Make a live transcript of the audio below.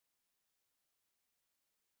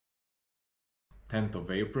10th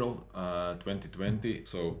of April 2020.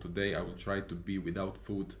 So today I will try to be without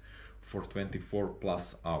food for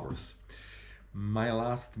 24+ hours. My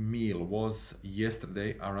last meal was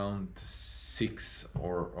yesterday around 6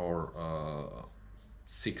 or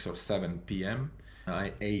 7 p.m.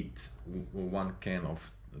 I ate one can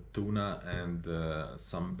of tuna and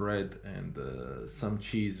some bread and some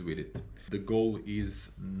cheese with it. The goal is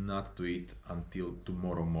not to eat until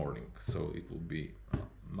tomorrow morning, so it will be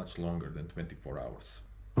much longer than 24 hours.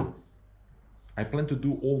 I plan to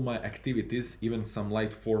do all my activities, even some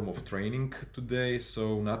light form of training today,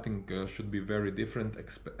 so nothing should be very different,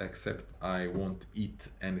 except I won't eat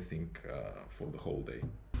anything for the whole day.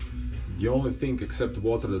 The only thing except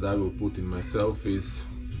water that I will put in myself is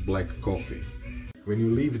black coffee. When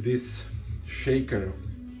you leave this shaker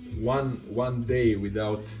one day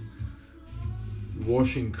without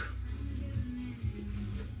washing,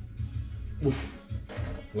 oof,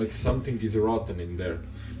 like something is rotten in there.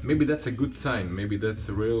 Maybe that's a good sign, maybe that's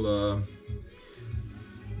a real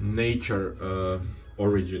nature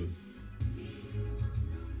origin.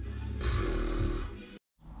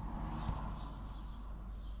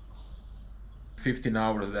 "15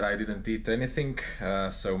 hours that I didn't eat anything,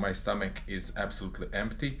 so my stomach is absolutely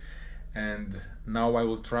empty, and now I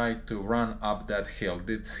will try to run up that hill.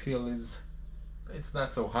 This hill it's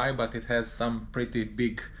not so high, but it has some pretty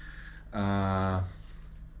big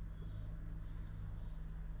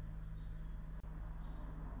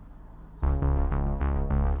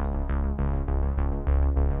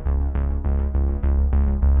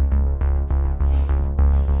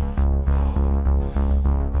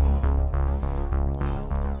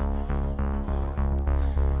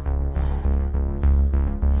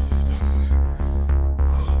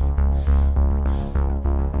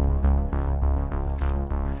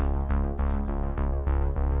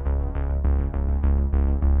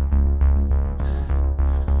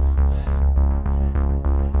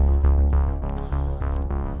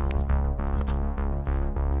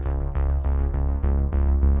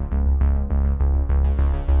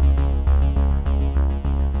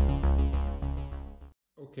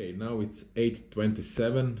Okay, now it's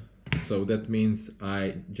 8:27, so that means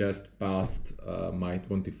I just passed my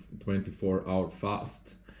 24-hour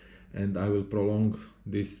fast, and I will prolong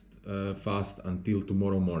this fast until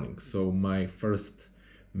tomorrow morning. So my first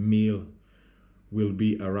meal will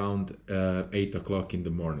be around 8 o'clock in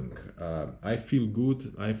the morning. I feel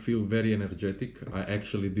good, I feel very energetic. I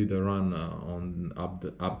actually did a run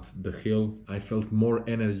up the hill. I felt more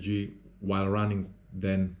energy while running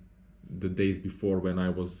than the days before when I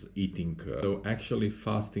was eating. So actually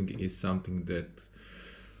fasting is something that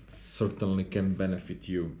certainly can benefit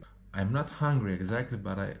you. I'm not hungry exactly,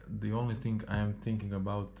 but the only thing I am thinking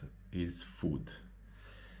about is food.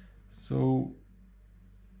 So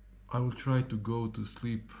I will try to go to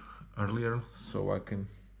sleep earlier so I can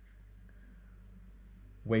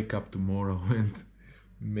wake up tomorrow and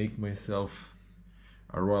make myself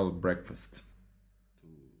a royal breakfast. To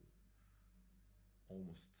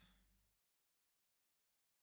almost